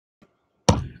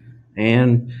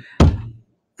And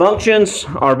functions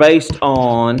are based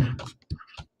on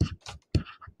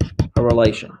a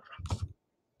relation.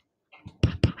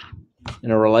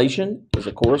 And a relation is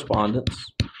a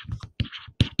correspondence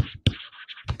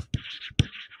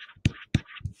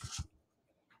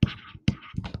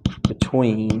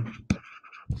between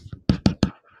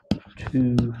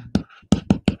two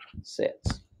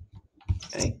sets.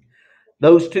 Okay.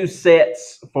 Those two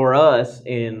sets for us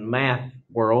in math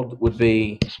world would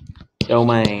be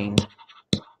domain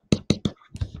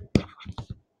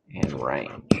and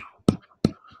range.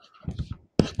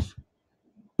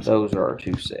 Those are our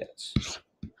two sets.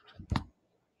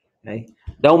 Okay.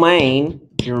 Domain,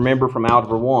 if you remember from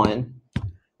Algebra 1,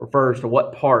 refers to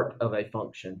what part of a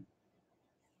function?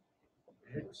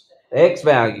 The x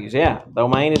values, yeah.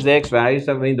 Domain is the x values.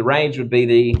 So, I mean, the range would be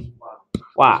the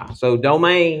y. So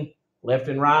domain, left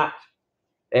and right,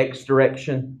 x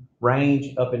direction,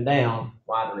 range, up and down,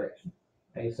 y direction.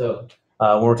 Okay, so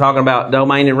when we're talking about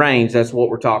domain and range, that's what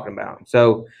we're talking about.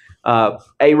 So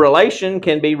a relation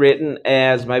can be written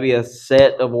as maybe a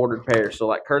set of ordered pairs. So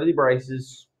like curly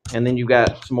braces, and then you've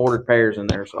got some ordered pairs in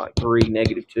there. So like 3,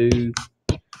 -2,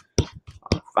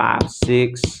 5,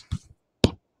 6,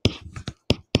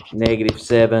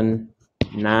 -7,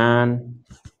 9.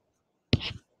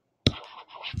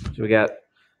 So we got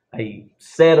a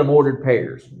set of ordered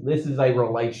pairs. This is a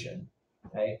relation.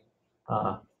 Okay.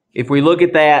 If we look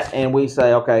at that and we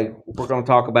say, okay, we're going to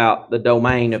talk about the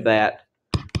domain of that.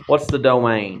 What's the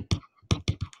domain?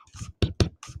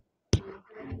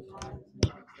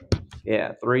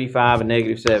 Yeah, 3, 5, and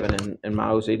 -7, and my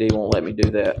OCD won't let me do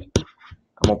that.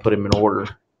 I'm going to put them in order.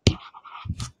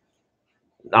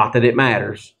 Not that it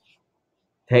matters,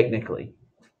 technically,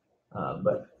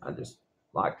 but I just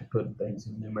like to put things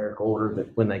in numerical order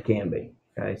that when they can be.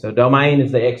 Okay, so domain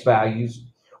is the x values.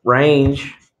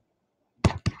 Range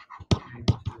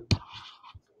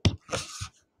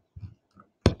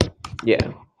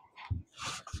yeah,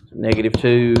 so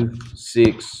 -2,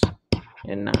 6,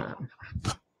 and 9.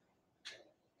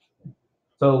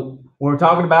 So when we're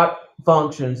talking about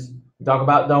functions, we talk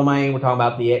about domain, we're talking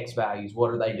about the x values.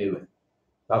 What are they doing?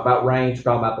 Talk about range, we're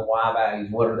talking about the y values.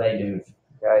 What are they doing?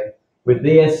 Okay. With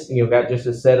this, you've got just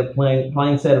a set of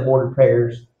plain set of ordered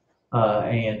pairs,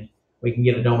 and we can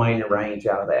get a domain and range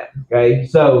out of that. Okay.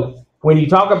 So when you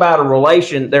talk about a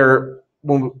relation, the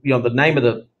name of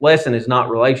the lesson is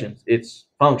not relations, it's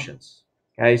functions.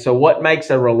 Okay. So what makes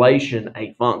a relation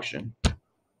a function?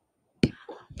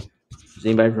 Does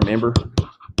anybody remember?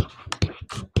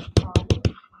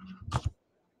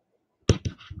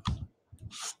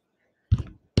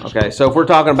 Okay, so if we're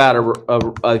talking about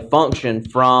a function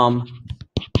from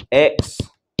x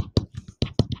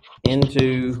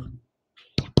into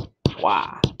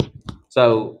y,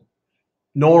 so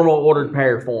normal ordered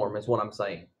pair form is what I'm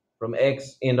saying. From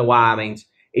x into y means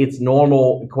it's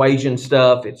normal equation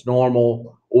stuff, it's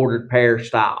normal ordered pair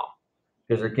style,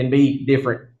 because there can be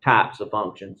different types of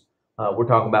functions. We're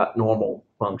talking about normal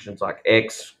functions like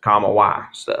x, comma, y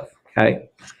stuff, okay?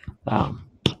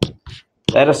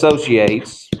 That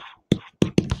associates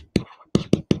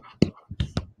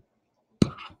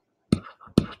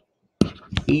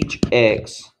each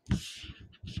x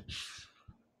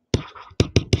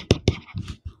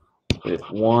with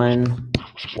one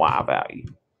y value.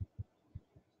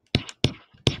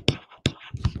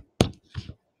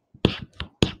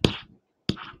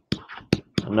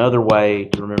 Another way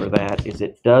to remember that is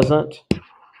it doesn't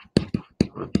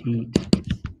repeat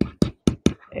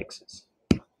x's.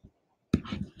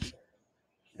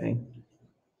 Okay.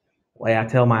 The way I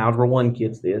tell my Algebra 1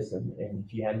 kids this, and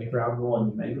if you had me for Algebra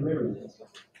 1, you may remember this,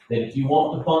 that if you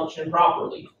want to function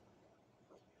properly,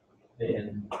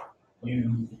 then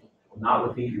you will not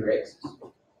repeat your x's.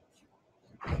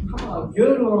 Oh,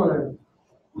 good one.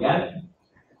 Yeah?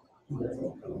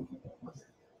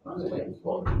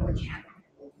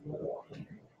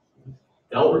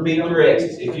 Don't repeat your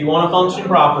x's. If you want to function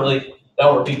properly,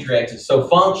 don't repeat your x's. So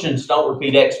functions don't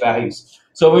repeat x values.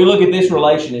 So we look at this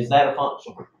relation, is that a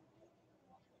function?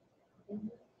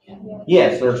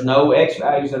 Yes, there's no x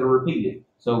values that are repeated.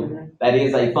 So that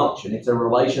is a function. It's a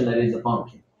relation that is a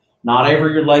function. Not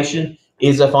every relation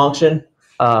is a function.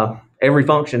 Every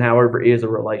function, however, is a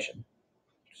relation.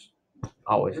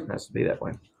 Always has to be that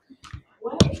way.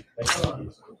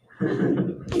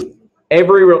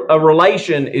 A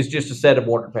relation is just a set of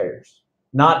ordered pairs.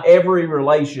 Not every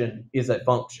relation is a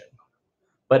function,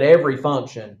 but every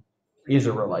function is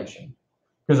a relation,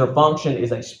 because a function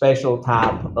is a special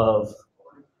type of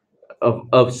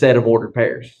set of ordered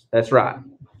pairs. That's right.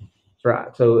 That's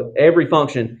right. So every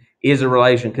function is a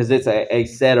relation because it's a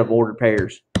set of ordered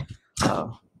pairs.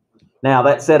 Now,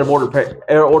 that set of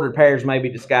ordered pairs may be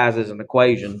disguised as an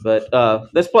equation, but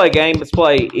let's play a game. Let's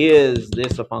play, is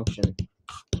this a function?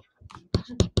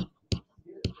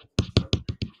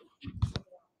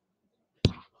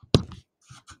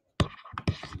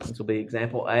 This will be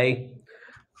example A.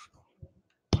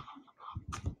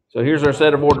 So here's our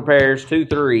set of ordered pairs, 2,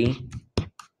 3,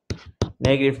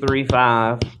 -3,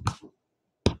 5,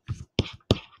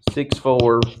 6,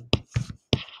 4,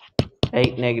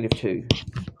 8, -2.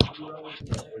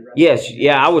 Yes,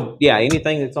 yeah, I would, yeah,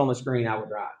 anything that's on the screen I would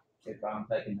write if I'm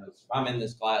taking notes. If I'm in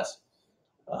this class,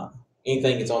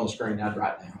 anything that's on the screen I'd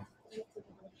write down.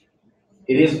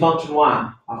 It is a function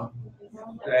y.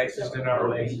 The x's do not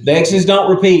repeat. The x's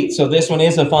don't repeat, so this one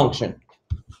is a function.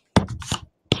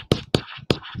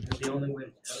 The only way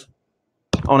to tell.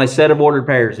 On a set of ordered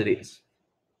pairs, it is.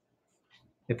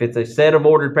 If it's a set of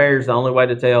ordered pairs, the only way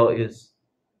to tell is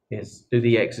do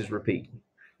the x's repeat.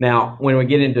 Now, when we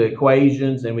get into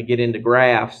equations and we get into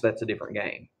graphs, that's a different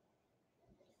game.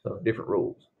 So different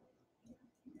rules.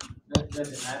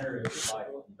 Does it matter if like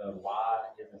the y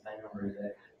is the same number as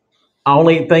x?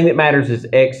 Only thing that matters is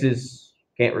x's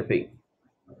can't repeat.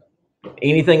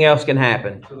 Anything else can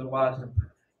happen. So the y's.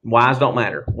 Y's don't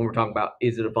matter when we're talking about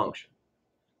is it a function.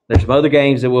 There's some other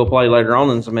games that we'll play later on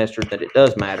in the semester that it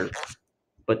does matter,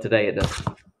 but today it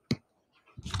doesn't.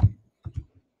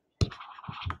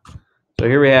 So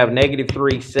here we have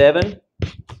 -3, 7,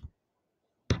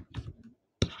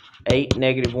 8,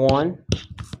 -1,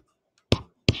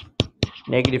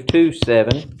 -2,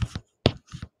 7,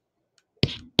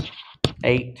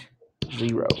 8,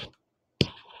 0.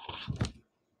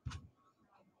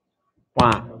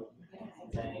 Why?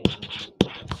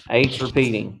 8's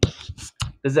repeating.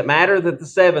 Does it matter that the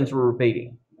 7s were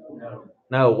repeating? No.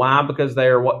 No. Why? Because they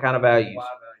are what kind of values?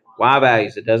 Y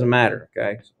values. It doesn't matter.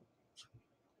 Okay.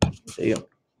 Deal.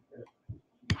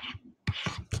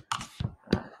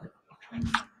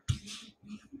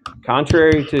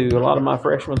 Contrary to a lot of my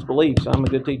freshmen's beliefs, I'm a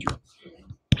good teacher.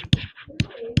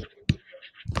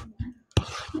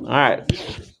 All right.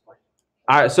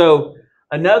 So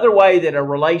another way that a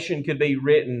relation could be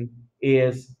written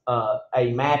is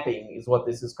a mapping is what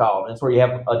this is called. That's where you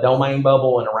have a domain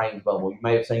bubble and a range bubble. You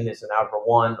may have seen this in Algebra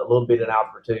 1, a little bit in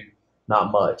Algebra 2,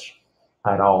 not much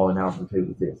at all in Algebra 2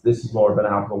 with this. This is more of an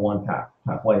Algebra 1 type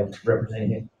way of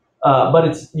representing it.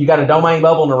 But you got a domain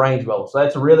bubble and a range bubble. So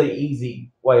that's a really easy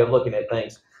way of looking at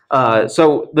things.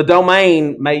 So the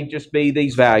domain may just be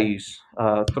these values,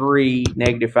 3,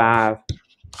 -5,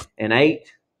 and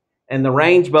 8. And the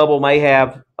range bubble may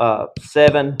have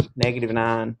 7,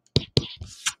 -9,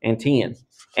 and 10.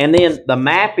 And then the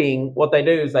mapping, what they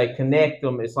do is they connect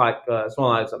them. It's like it's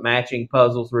one of those matching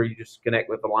puzzles where you just connect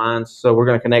with the lines. So we're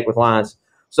going to connect with lines.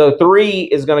 So 3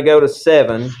 is going to go to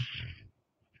 7.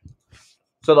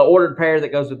 So the ordered pair that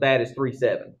goes with that is 3,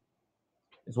 7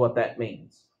 is what that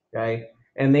means. Okay.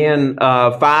 And then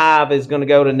 5 is going to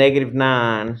go to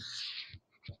 -9.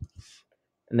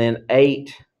 And then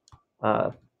 8,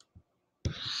 let's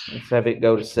have it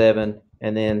go to 7.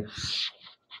 And then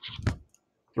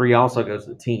 3 also goes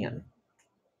to 10.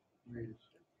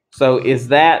 So is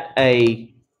that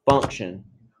a function?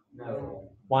 No.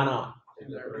 Why not?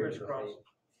 Crisscross.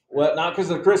 Well, not because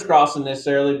of crisscrossing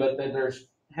necessarily, but then there's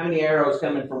how many arrows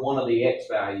coming from one of the x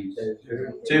values?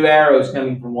 2 arrows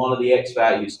coming from one of the x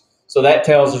values. So that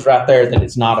tells us right there that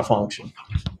it's not a function.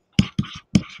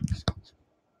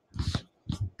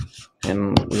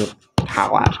 And we'll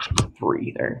highlight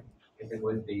 3 there. If it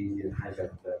would be easier to make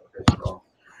up the crisscross.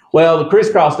 Well, the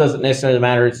crisscross doesn't necessarily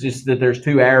matter. It's just that there's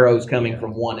 2 arrows coming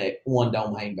from one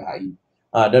domain value.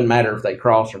 It doesn't matter if they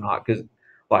cross or not, because,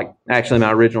 like, actually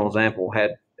my original example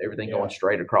had everything going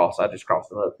straight across. I just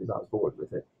crossed it up because I was bored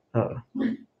with it. All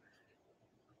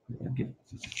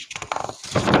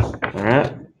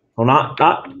right. Well, not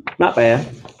bad.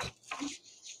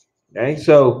 Okay,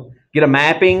 so get a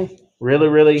mapping.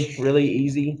 Really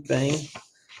easy thing.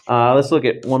 Let's look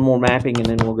at one more mapping, and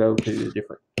then we'll go to a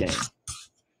different game.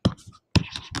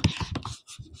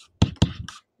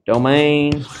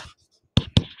 Domain,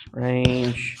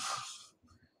 range,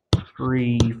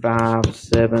 3, 5,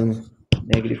 7,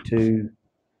 -2,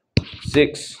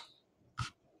 6.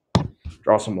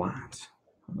 Draw some lines.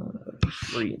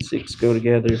 3 and 6 go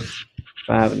together.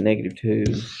 5 and -2,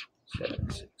 7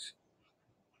 and 6.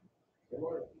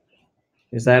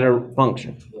 Is that a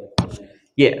function?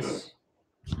 Yes.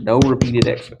 No repeated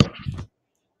x values.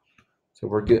 So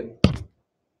we're good.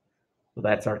 So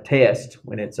that's our test.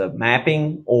 When it's a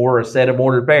mapping or a set of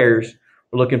ordered pairs,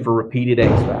 we're looking for repeated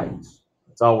x values.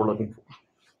 That's all we're looking for.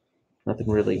 Nothing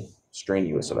really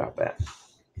strenuous about that.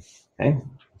 Okay.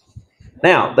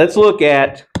 Now let's look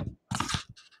at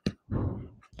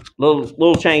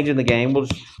little change in the game. We'll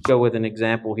just go with an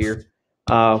example here.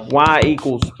 Y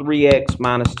equals 3x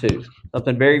minus 2.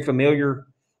 Something very familiar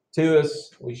to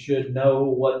us. We should know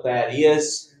what that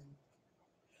is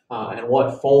and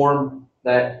what form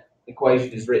that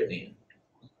equation is written in.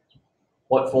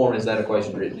 What form is that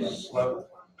equation written in? Slope.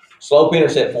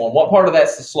 Slope-intercept form. What part of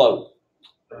that's the slope?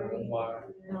 Y.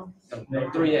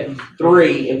 3x.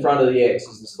 3 in front of the x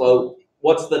is the slope.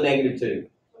 What's the negative 2?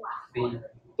 B.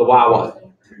 The y what?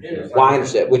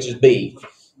 Y-intercept, which is b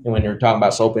when you're talking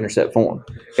about slope-intercept form.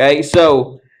 Okay,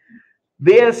 so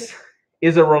this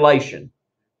is a relation.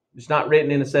 It's not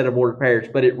written in a set of ordered pairs,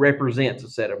 but it represents a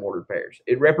set of ordered pairs.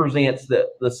 It represents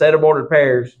the set of ordered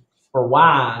pairs for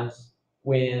y's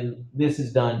when this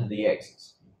is done to the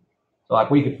x's. So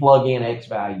like we could plug in x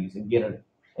values and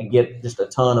get just a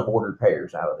ton of ordered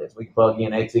pairs out of this. We could plug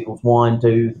in x equals 1,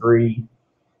 2, 3,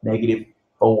 negative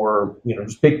 4,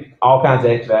 just pick all kinds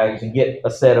of x values and get a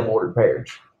set of ordered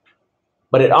pairs.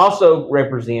 But it also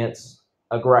represents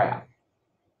a graph.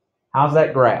 How's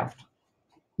that graphed?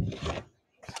 And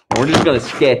we're just going to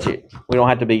sketch it. We don't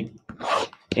have to be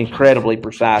incredibly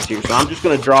precise here. So I'm just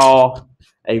going to draw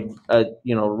a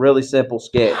really simple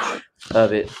sketch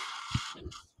of it.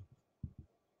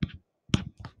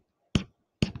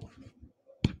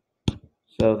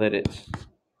 So that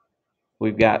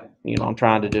we've got, I'm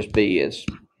trying to just be as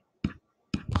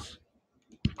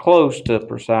close to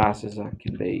precise as I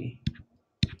can be.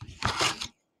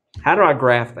 How do I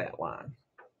graph that line?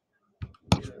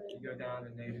 You go down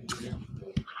to negative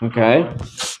 2. Okay.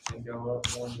 And go up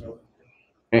 1.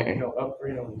 Go up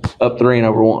 3 over 1. Up 3 and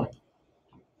over 1.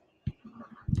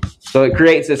 So it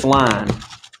creates this line.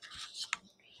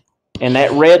 And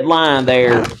that red line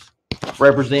there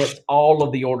represents all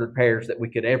of the ordered pairs that we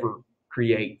could ever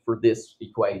create for this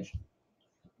equation.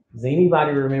 Does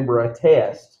anybody remember a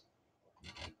test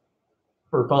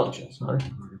for functions? Huh?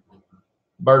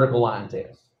 Vertical line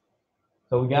test.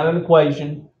 So we got an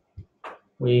equation.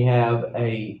 We have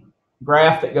a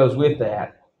graph that goes with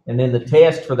that. And then the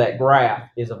test for that graph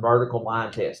is a vertical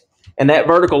line test. And that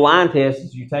vertical line test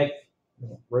is you take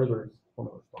ruler.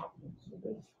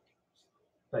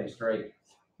 Stay straight.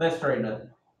 Let's straighten up.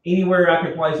 Anywhere I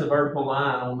can place a vertical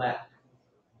line on that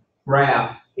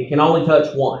graph, it can only touch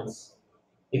once.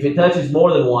 If it touches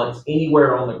more than once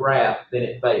anywhere on the graph, then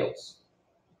it fails.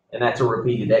 And that's a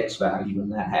repeated x value when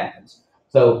that happens.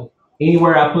 So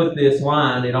anywhere I put this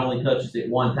line, it only touches it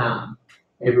one time,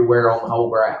 everywhere on the whole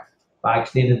graph. If I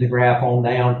extended the graph on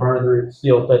down further, it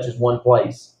still touches one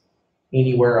place,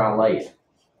 anywhere I lay it.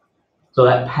 So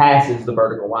that passes the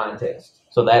vertical line test.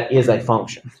 So that is a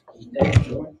function.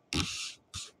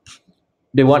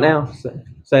 Do what now?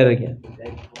 Say it again.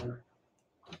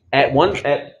 At one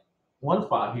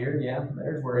spot here, yeah,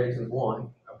 there's where x is 1.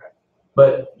 Okay.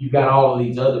 But you've got all of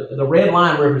these other. The red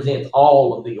line represents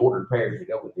all of the ordered pairs that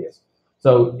go with this.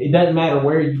 So it doesn't matter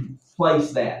where you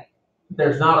place that.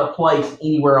 There's not a place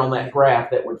anywhere on that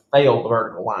graph that would fail the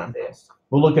vertical line test.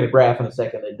 We'll look at a graph in a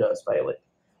second that does fail it,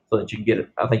 so that you can get it.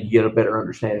 I think you get a better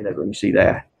understanding of it when you see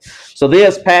that. So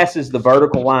this passes the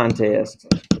vertical line test.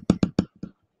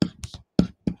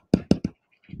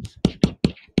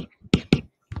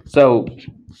 So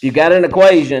if you've got an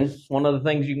equation, one of the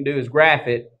things you can do is graph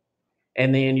it,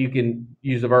 and then you can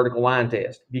use the vertical line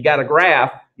test. If you got a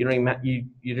graph, you don't even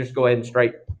you just go ahead and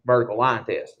straight vertical line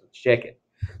test. Let's check it.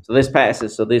 So this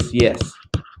passes. So this, yes,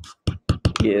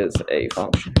 is a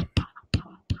function.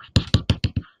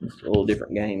 It's a little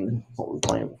different game than what we were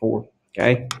playing before.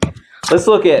 Okay, let's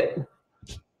look at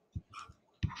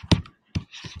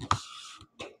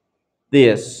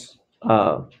this.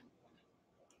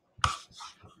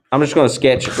 I'm just going to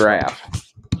sketch a graph,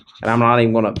 and I'm not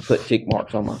even going to put tick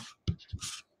marks on my.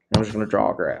 I'm just going to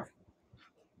draw a graph.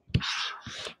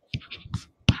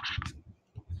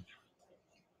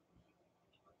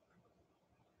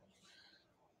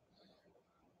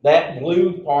 That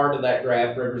blue part of that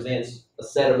graph represents a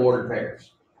set of ordered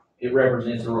pairs. It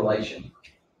represents a relation.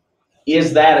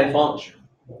 Is that a function?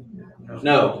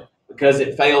 No, because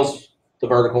it fails the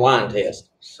vertical line test.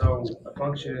 So a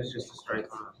function is just a straight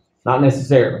line. Not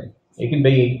necessarily. It can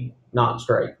be not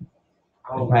straight.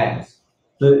 Oh, Pass.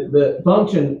 The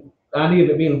function, the idea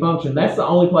of it being a function, that's the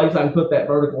only place I can put that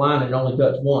vertical line and it only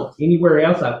touch once. Anywhere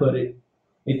else I put it,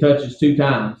 it touches 2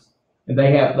 times. And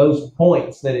they have those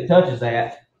points that it touches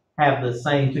at have the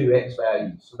same 2 x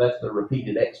values. So that's the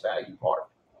repeated x value part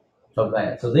of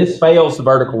that. So this fails the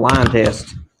vertical line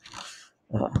test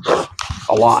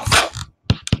a lot.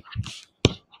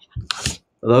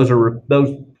 Those are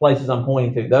those places I'm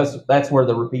pointing to. That's where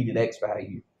the repeated x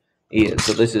value is.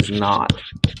 So this is not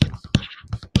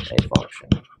a function.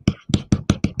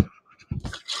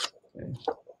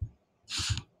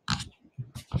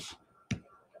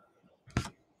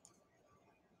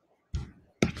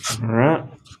 All right.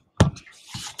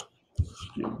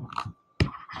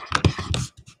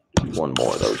 One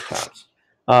more of those types.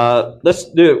 Let's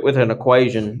do it with an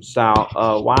equation style.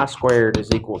 Y squared is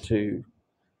equal to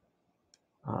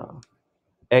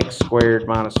x squared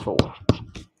minus 4.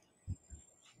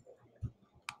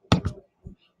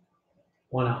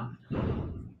 Why not?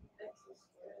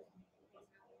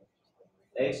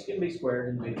 X can be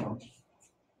squared in big function.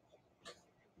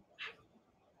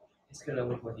 It's gonna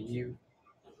look like a U.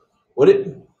 Would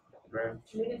it? Right.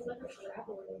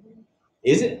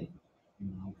 Is it?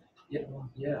 Yeah.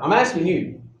 Yeah. I'm asking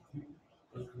you.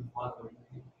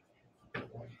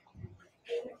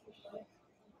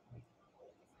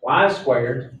 Y is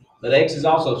squared, but x is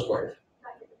also squared.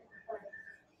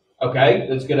 Okay,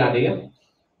 that's a good idea.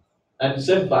 And to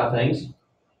simplify things,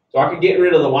 so I could get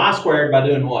rid of the y squared by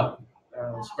doing what?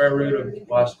 Square root of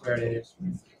y squared is.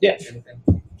 Yeah.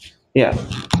 Yeah.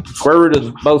 Square root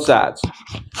of both sides.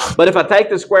 But if I take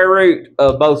the square root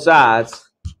of both sides,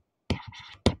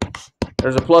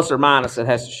 there's a plus or minus that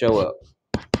has to show up.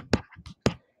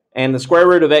 And the square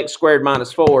root of x squared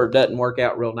minus 4 doesn't work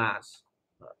out real nice.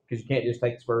 Because you can't just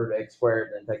take the square root of x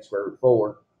squared and then take the square root of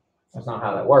 4. That's not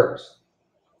how that works.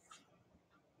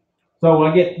 So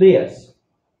I get this.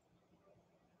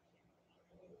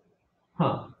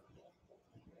 Huh.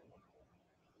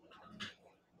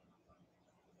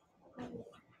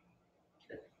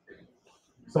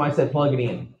 Somebody said plug it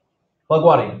in. Plug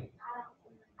what in?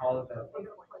 All of that.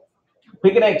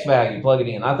 Pick an x value, plug it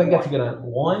in. I think that's a good one.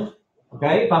 1.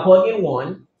 Okay, if I plug in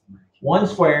 1, 1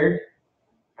 squared,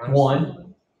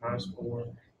 1. Minus 4.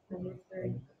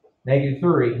 Negative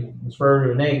 3. The square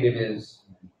root of negative is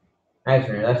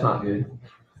imaginary. That's not good.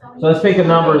 So let's pick a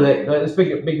number let's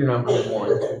pick a bigger number than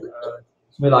 1.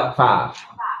 It's be like 5.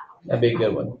 That'd be a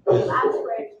good one.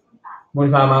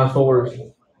 25 minus 4 is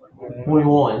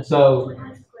 21. So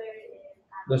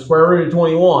the square root of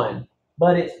 21,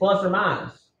 but it's plus or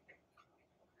minus.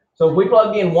 So if we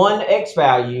plugged in one x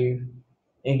value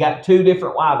and got 2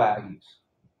 different y values,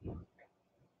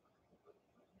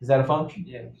 is that a function?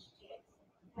 Yes.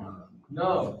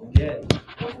 No. Yes.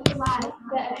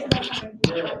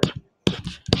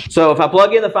 So if I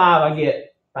plug in the 5, I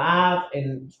get 5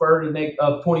 and square root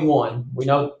of 21. We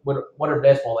know whatever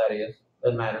decimal that is.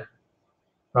 Doesn't matter.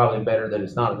 Probably better that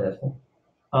it's not a decimal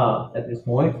at this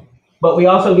point. But we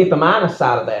also get the minus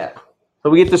side of that.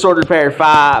 So we get this ordered pair of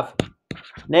 5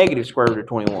 negative square root of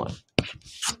 21.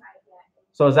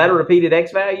 So is that a repeated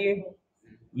x value?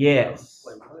 Yes.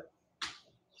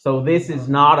 So this is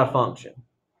not a function.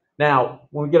 Now,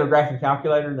 when we get a graphing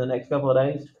calculator in the next couple of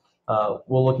days,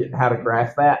 we'll look at how to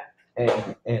graph that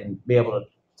and be able to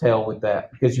tell with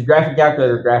that. Because your graphing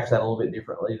calculator graphs that a little bit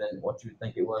differently than what you would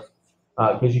think it was.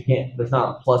 Because you can't, there's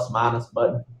not a plus minus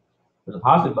button. There's a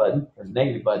positive button, there's a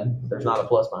negative button, but there's not a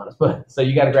plus minus button. So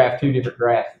you got to graph 2 different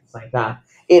graphs at the same time.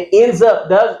 It ends up,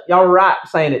 y'all are right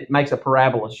saying it makes a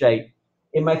parabola shape.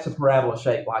 It makes a parabola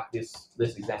shape like this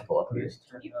example up here.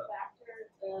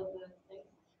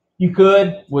 You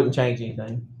could, wouldn't change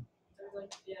anything.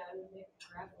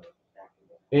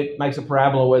 It makes a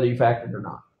parabola whether you factor it or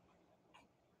not.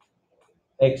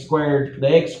 X squared, the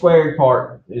x squared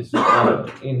part is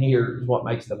in here is what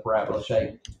makes the parabola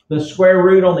shape. The square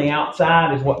root on the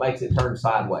outside is what makes it turn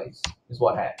sideways, is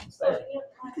what happens there.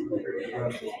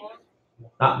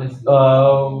 Not this,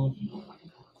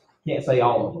 can't say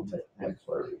all of them that have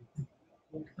square root.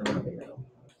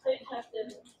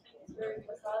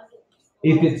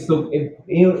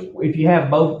 If you have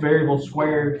both variables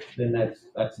squared, then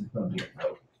that's going to be a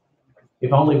no.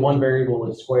 If only one variable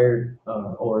is squared,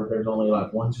 or if there's only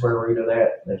like one square root of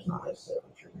that, that's not necessarily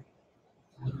true.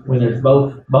 When there's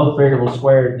both variables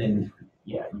squared, then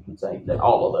yeah, you can say that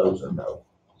all of those are no,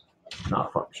 not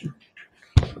a function.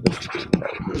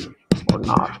 Or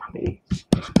not a.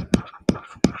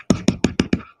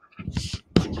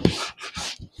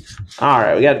 All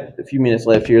right, we got a few minutes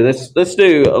left here. Let's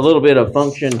do a little bit of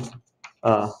function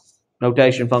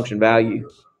notation, function value.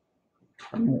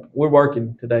 We're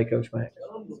working today, Coach Mack.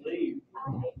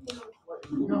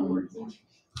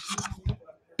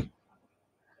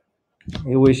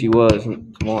 I wish he was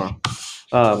tomorrow.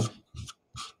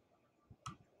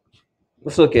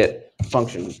 Let's look at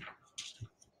function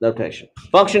notation.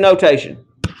 Function notation.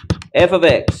 F of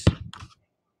x.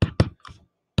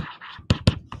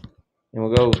 And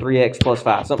we'll go 3x plus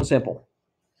 5. Something simple.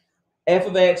 F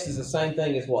of x is the same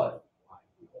thing as what?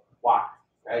 Y.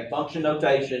 Okay? Function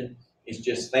notation is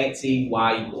just fancy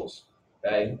y equals.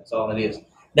 Okay? That's all it is.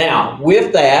 Now,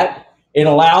 with that, it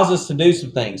allows us to do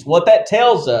some things. What that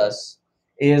tells us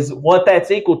is what that's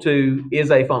equal to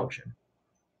is a function.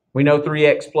 We know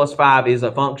 3x plus 5 is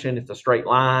a function. It's a straight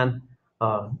line,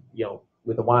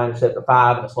 with a y-intercept of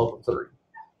 5 and a slope of 3.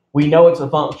 We know it's a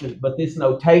function, but this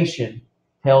notation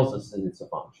tells us that it's a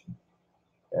function.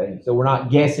 Okay? So we're not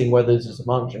guessing whether this is a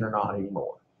function or not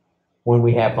anymore when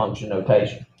we have function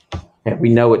notation. And we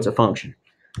know it's a function.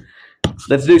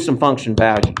 Let's do some function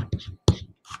value.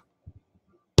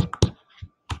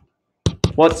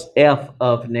 What's f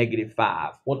of negative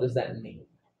 5? What does that mean?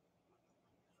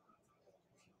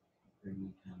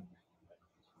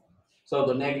 So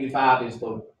the negative 5 is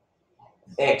the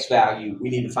x value. We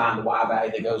need to find the y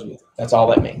value that goes with it. That's all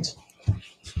that means.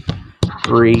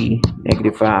 3,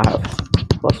 negative 5,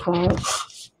 plus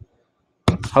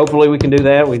 5. Hopefully we can do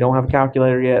that. We don't have a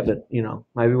calculator yet, but,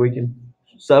 maybe we can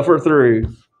suffer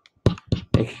through.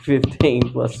 Negative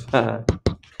 15 plus 5,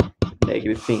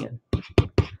 negative 10.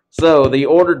 So the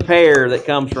ordered pair that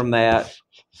comes from that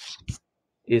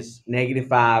is negative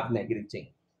 5, negative 10.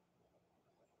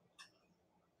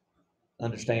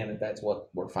 Understand that that's what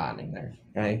we're finding there,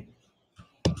 okay?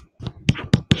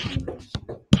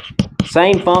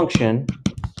 Same function,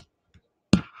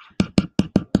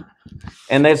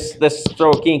 and let's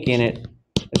throw a kink in it.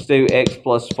 Let's do x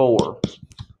plus 4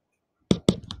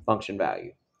 function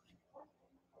value.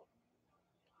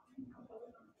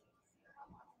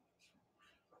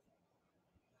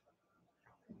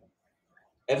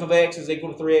 F of x is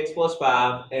equal to 3x plus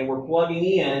 5, and we're plugging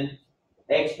in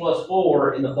x plus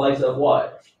 4 in the place of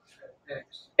what?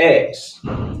 X.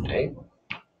 Okay.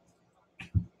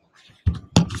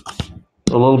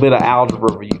 A little bit of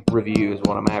algebra review is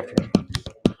what I'm after.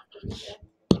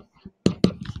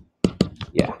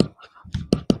 Yeah.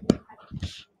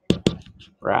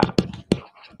 Right.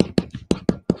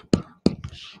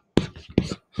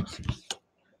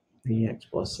 X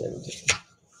plus 17.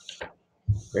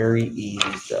 Very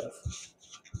easy stuff.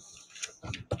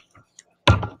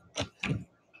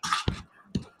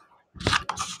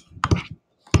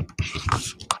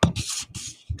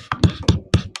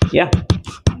 Yeah.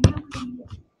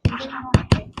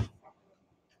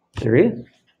 There is.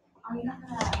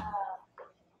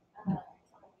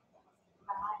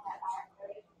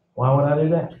 Why would I do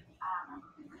that?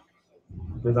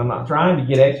 Because I'm not trying to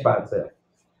get x by itself.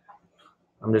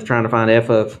 I'm just trying to find f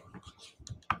of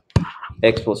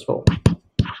x plus 4.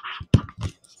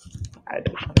 I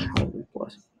don't know.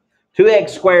 Plus 2x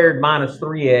squared minus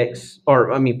 3x,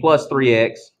 plus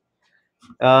 3x.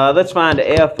 Let's find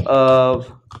f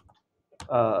of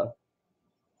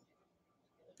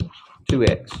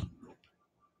 2x.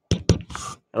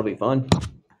 That'll be fun.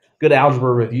 Good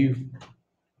algebra review.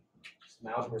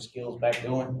 Some algebra skills back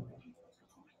going.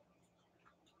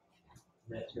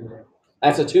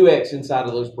 That's a 2x inside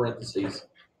of those parentheses.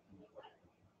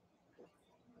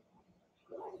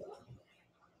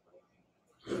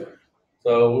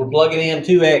 So we're plugging in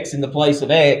 2x in the place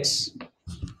of x.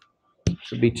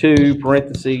 Should be 2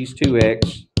 parentheses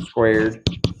 2x squared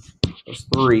plus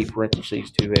 3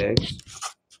 parentheses 2x.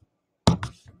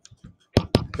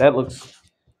 That looks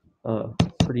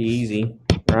pretty easy,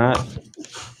 right?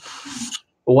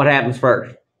 But what happens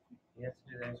first? You have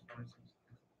to do that exponents.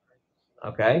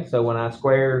 Okay, so when I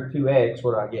square 2x,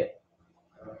 what do I get?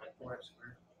 4x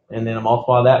squared. And then I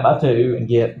multiply that by 2 and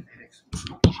get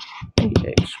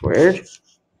 8x squared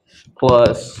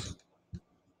plus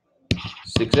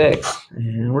 6x.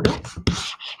 And we're done.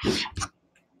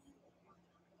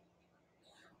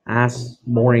 Nice,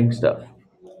 boring stuff.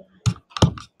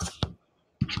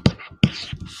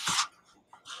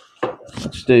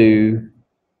 Let's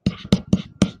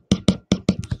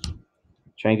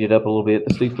change it up a little bit.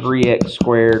 Let's do 3x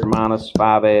squared minus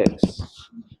 5x.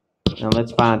 Now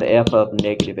let's find f of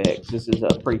negative x. This is a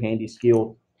pretty handy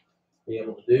skill to be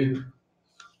able to do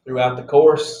throughout the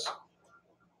course,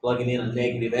 plugging in a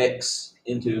negative x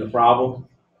into the problem.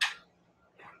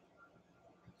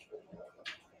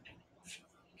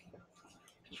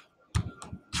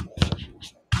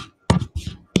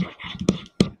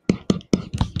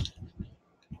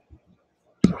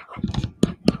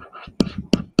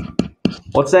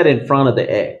 What's that in front of the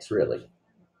x, really?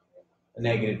 A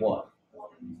negative 1.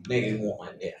 Negative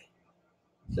 1, yeah.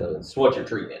 So it's what you're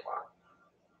treating it like.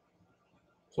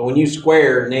 So when you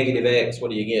square negative x,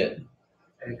 what do you get?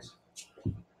 X.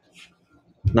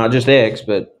 Not just x,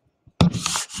 but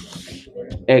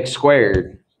x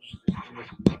squared.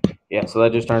 Yeah, so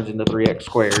that just turns into 3x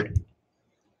squared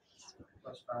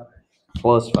Plus 5x.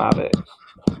 plus 5x.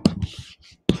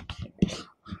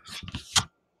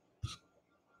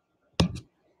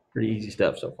 Pretty easy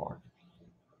stuff so far.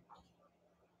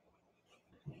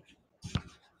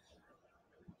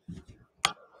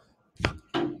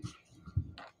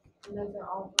 And those are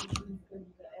all functions because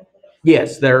the f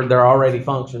Yes, they're already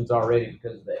functions already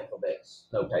because of the f of x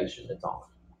notation that's on.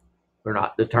 We're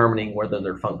not determining whether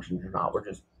they're functions or not. We're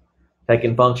just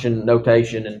taking function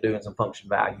notation and doing some function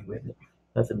value with it.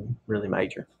 Nothing really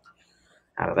major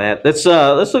out of that. Let's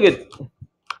look at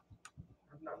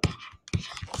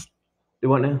do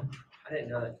what now? I didn't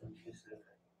know that.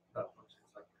 About functions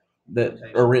like That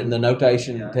or written the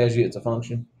notation that tells you it's a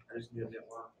function. I just knew a bit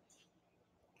why.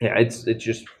 Yeah, it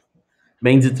just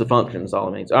means it's a function. Is all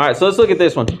it means. All right, so let's look at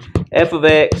this one. F of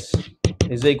x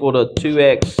is equal to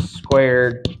 2x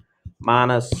squared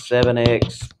minus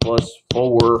 7x plus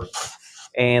 4,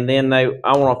 and then I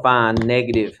want to find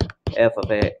negative f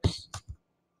of x.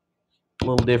 A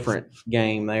little different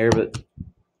game there, but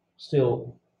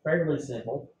still fairly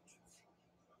simple.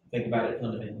 Think about it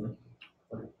fundamentally,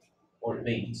 what it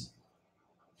means.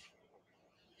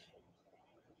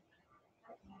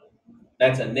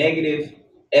 That's a negative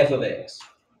f of x.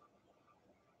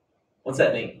 What's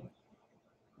that mean?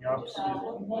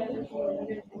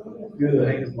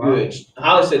 Good. Good.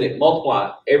 Holly said it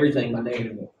multiply everything by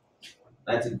negative 1.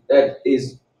 That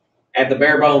is at the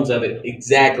bare bones of it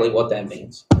exactly what that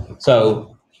means.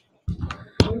 So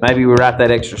maybe we write that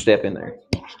extra step in there.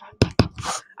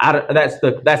 That's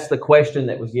the question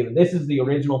that was given. This is the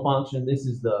original function. This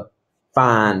is the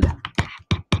find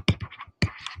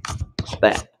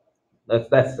that.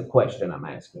 That's the question I'm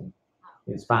asking.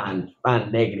 Is find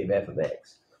negative f of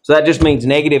x. So that just means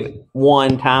negative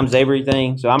 1 times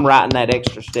everything. So I'm writing that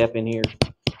extra step in here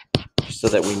just so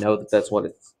that we know that that's what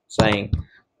it's saying.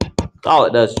 All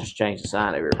it does is just change the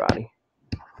sign, everybody.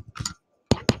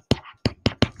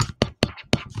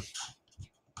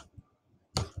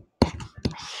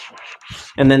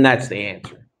 And then that's the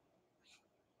answer.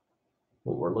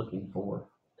 What we're looking for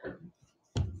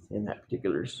in that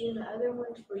particular. In the other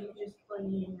ones where you just plug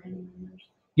in random numbers.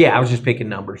 Yeah, I was just picking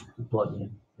numbers to plug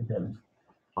in. It doesn't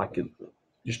like it,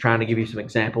 just trying to give you some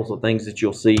examples of things that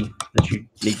you'll see that you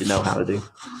need to know how to do.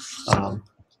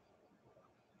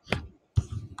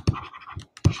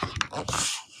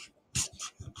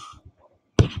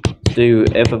 Do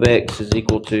f of x is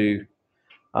equal to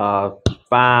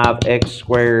 5x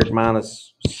squared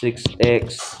minus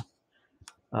 6x.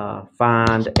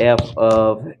 Find f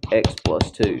of x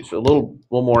plus 2. So a little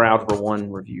more Algebra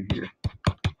 1 review here.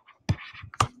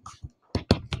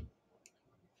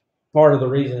 Part of the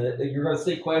reason that you're going to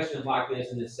see questions like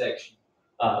this in this section,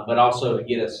 but also to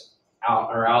get us out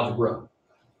our algebra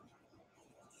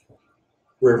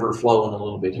river flowing a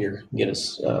little bit here, get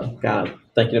us kind of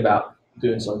thinking about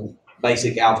doing some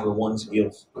basic Algebra 1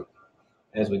 skills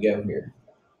as we go here.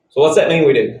 So what's that mean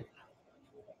we do?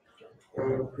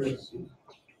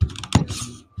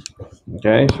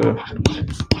 Okay, so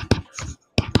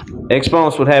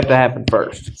exponents would have to happen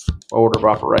first, order of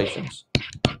operations.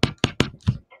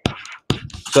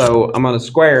 So I'm going to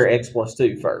square x plus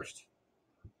 2 first.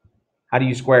 How do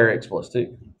you square x plus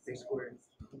 2? 6 squared.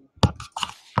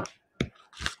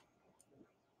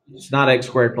 It's not x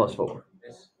squared plus 4.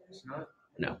 It's not?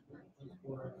 No.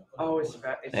 Oh, it's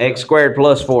x squared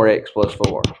plus 4x plus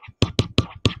 4.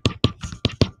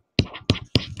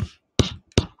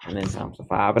 And then times the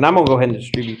 5. And I'm going to go ahead and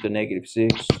distribute the negative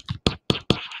 6.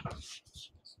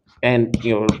 And,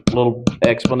 a little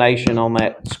explanation on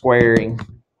that squaring.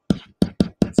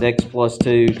 It's x plus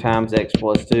 2 times x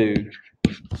plus 2.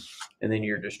 And then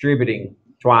you're distributing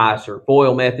twice, or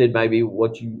FOIL method, maybe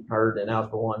what you heard in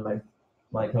Algebra 1, maybe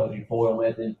somebody told you FOIL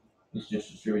method. It's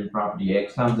just distributing property.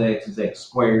 X times x is x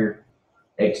squared.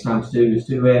 X times 2 is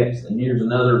 2x. And here's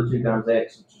another 2 times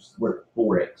x, which is where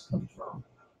 4x comes from.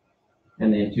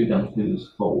 And then 2 times 2 is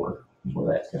 4, is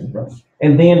where that's coming from.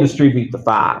 And then distribute the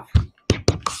 5.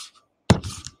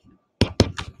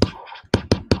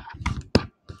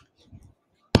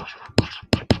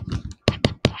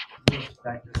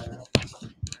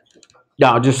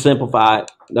 No, just simplify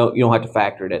it. No, you don't have to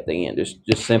factor it at the end.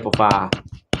 Just simplify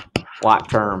like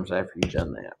terms after you've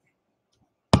done that.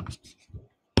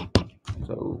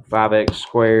 So 5x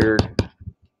squared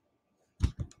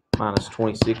minus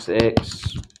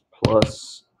 26x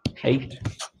plus 8.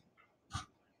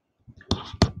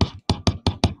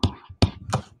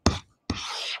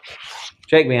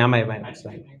 Check me, I may have made a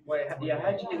mistake. Wait, yeah,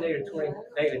 how'd you get negative 20?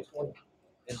 Negative 20.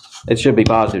 It should be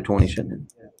positive 20, shouldn't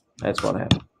it? Yeah. That's what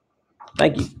happened.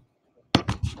 Thank you.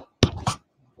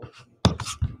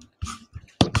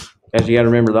 As you got to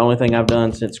remember, the only thing I've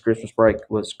done since Christmas break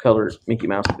was color Mickey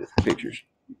Mouse pictures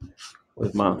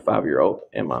with my 5-year-old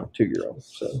and my 2-year-old.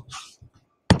 So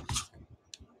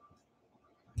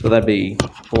that'd be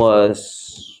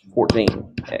plus 14x.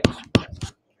 And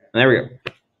there we go.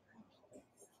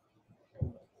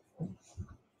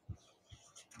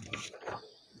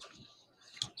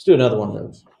 Let's do another one of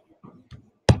those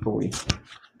before we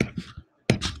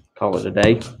call it a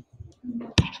day.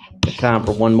 Time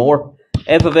for one more.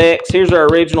 F of x, here's our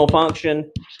original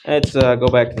function. Let's go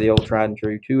back to the old tried and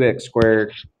true. 2x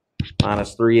squared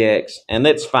minus 3x. And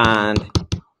let's find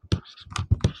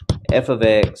f of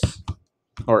x,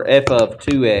 or f of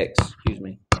 2x, excuse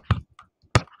me,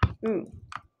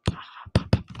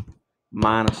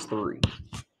 minus 3.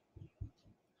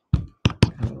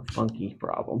 Kind of a funky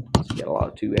problem. So you get a lot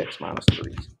of 2x minus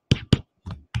 3s.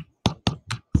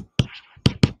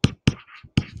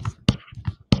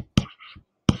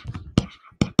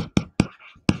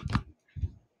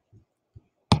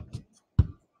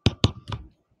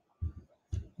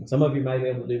 And some of you may be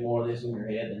able to do more of this in your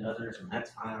head than others, and that's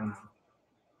fine.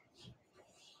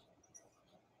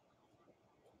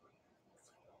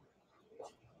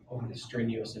 I'm as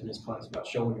strenuous in this class about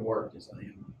showing your work as I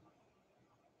am.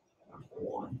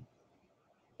 For one,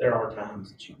 there are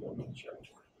times that you will need to show your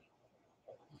work.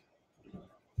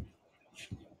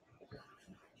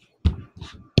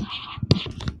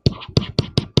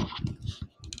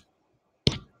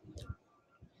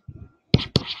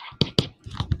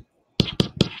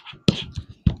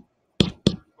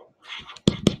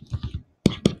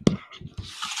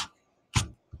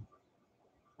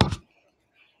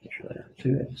 Sure that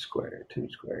 2x squared, 2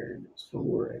 squared is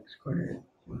 4x squared.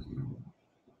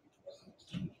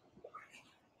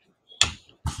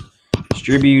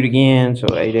 Distribute again, so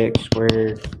 8x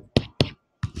squared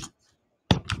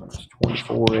plus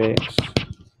 24x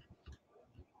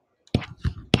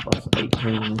plus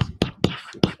 18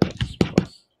 6x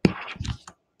plus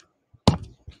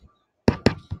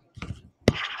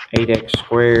 8x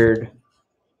squared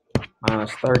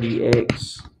minus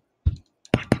 30x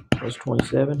plus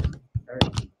 27.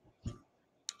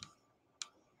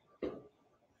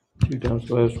 2 times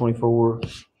 12 is 24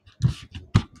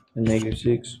 and negative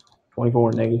 6. 24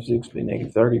 and negative 6 would be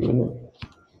negative 30, wouldn't it?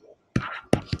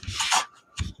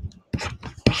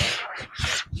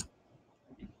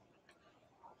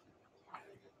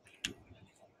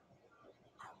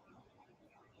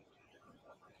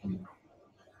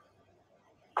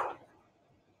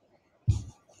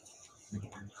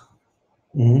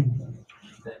 Mm-hmm.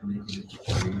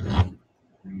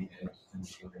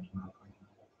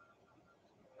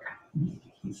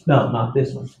 No, not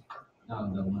this one.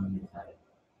 No, the one you had.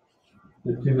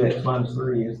 The 2x minus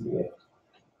 3 is the x.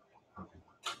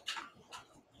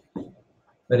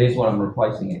 That is what I'm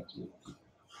replacing x with.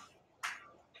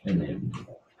 And then.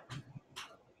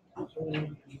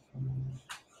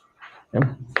 Yep.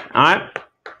 All right.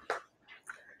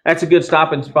 That's a good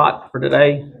stopping spot for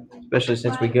today, especially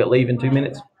since we leave in 2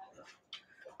 minutes.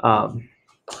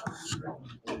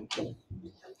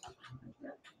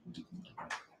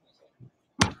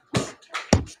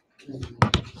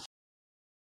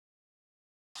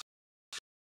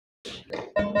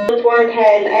 Wordsworth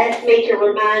has asked me to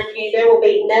remind you there will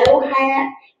be no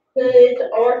hats, hoods,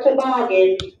 or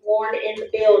toboggans worn in the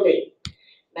building.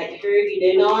 Make sure you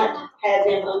do not have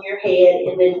them on your head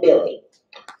in this building.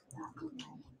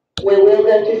 We will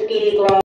go to Skinny Block.